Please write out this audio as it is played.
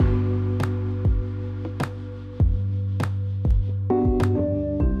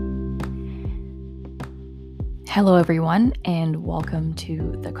Hello, everyone, and welcome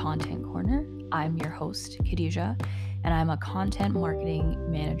to the Content Corner. I'm your host, Khadija, and I'm a content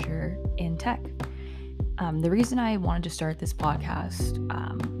marketing manager in tech. The reason I wanted to start this podcast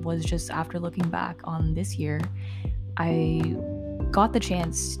was just after looking back on this year, I got the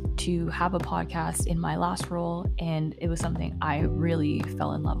chance to have a podcast in my last role, and it was something I really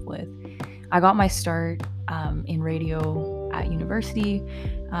fell in love with. I got my start in radio at university.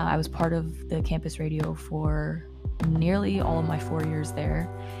 I was part of the campus radio for nearly all of my 4 years there.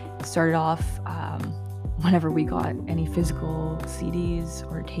 Started off whenever we got any physical CDs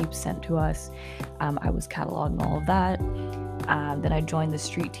or tapes sent to us, I was cataloging all of that. Then I joined the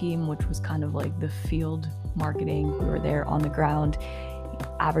street team, which was kind of like the field marketing. We were there on the ground,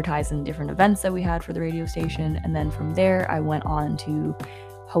 advertising different events that we had for the radio station. And then from there, I went on to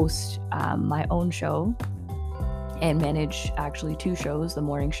host my own show and manage actually two shows, the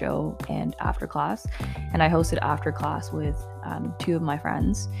morning show and after class. And I hosted after class with two of my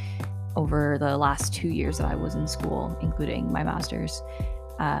friends over the last 2 years that I was in school, including my master's.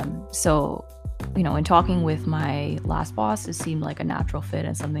 In talking with my last boss, it seemed like a natural fit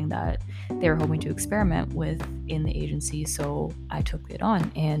and something that they were hoping to experiment with in the agency. So I took it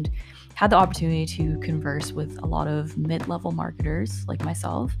on and had the opportunity to converse with a lot of mid-level marketers like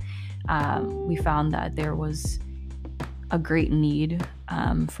myself. We found that there was a great need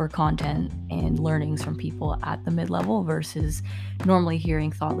for content and learnings from people at the mid-level versus normally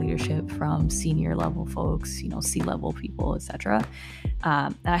hearing thought leadership from senior level folks, C-level people, etc.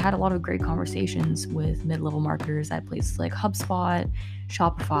 And I had a lot of great conversations with mid-level marketers at places like HubSpot,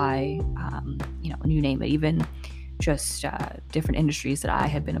 Shopify, you name it, even just different industries that I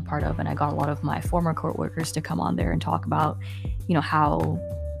had been a part of. And I got a lot of my former coworkers to come on there and talk about, how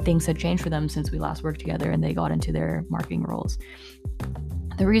things had changed for them since we last worked together and they got into their marketing roles.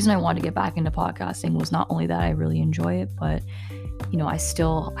 The reason I wanted to get back into podcasting was not only that I really enjoy it, but I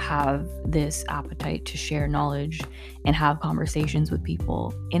still have this appetite to share knowledge and have conversations with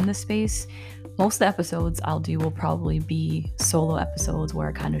people in the space. Most of the episodes I'll do will probably be solo episodes where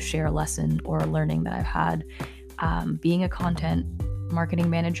I kind of share a lesson or a learning that I've had being a content marketing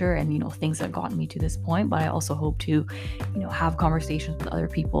manager and things that gotten me to this point. But I also hope to have conversations with other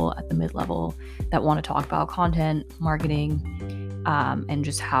people at the mid-level that want to talk about content marketing and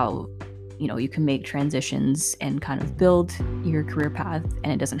just how you can make transitions and kind of build your career path,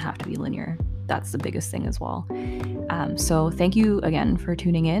 and it doesn't have to be linear. That's the biggest thing as well. So thank you again for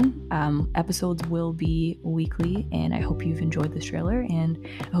tuning in. Episodes will be weekly, and I hope you've enjoyed this trailer, and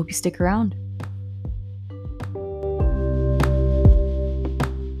I hope you stick around.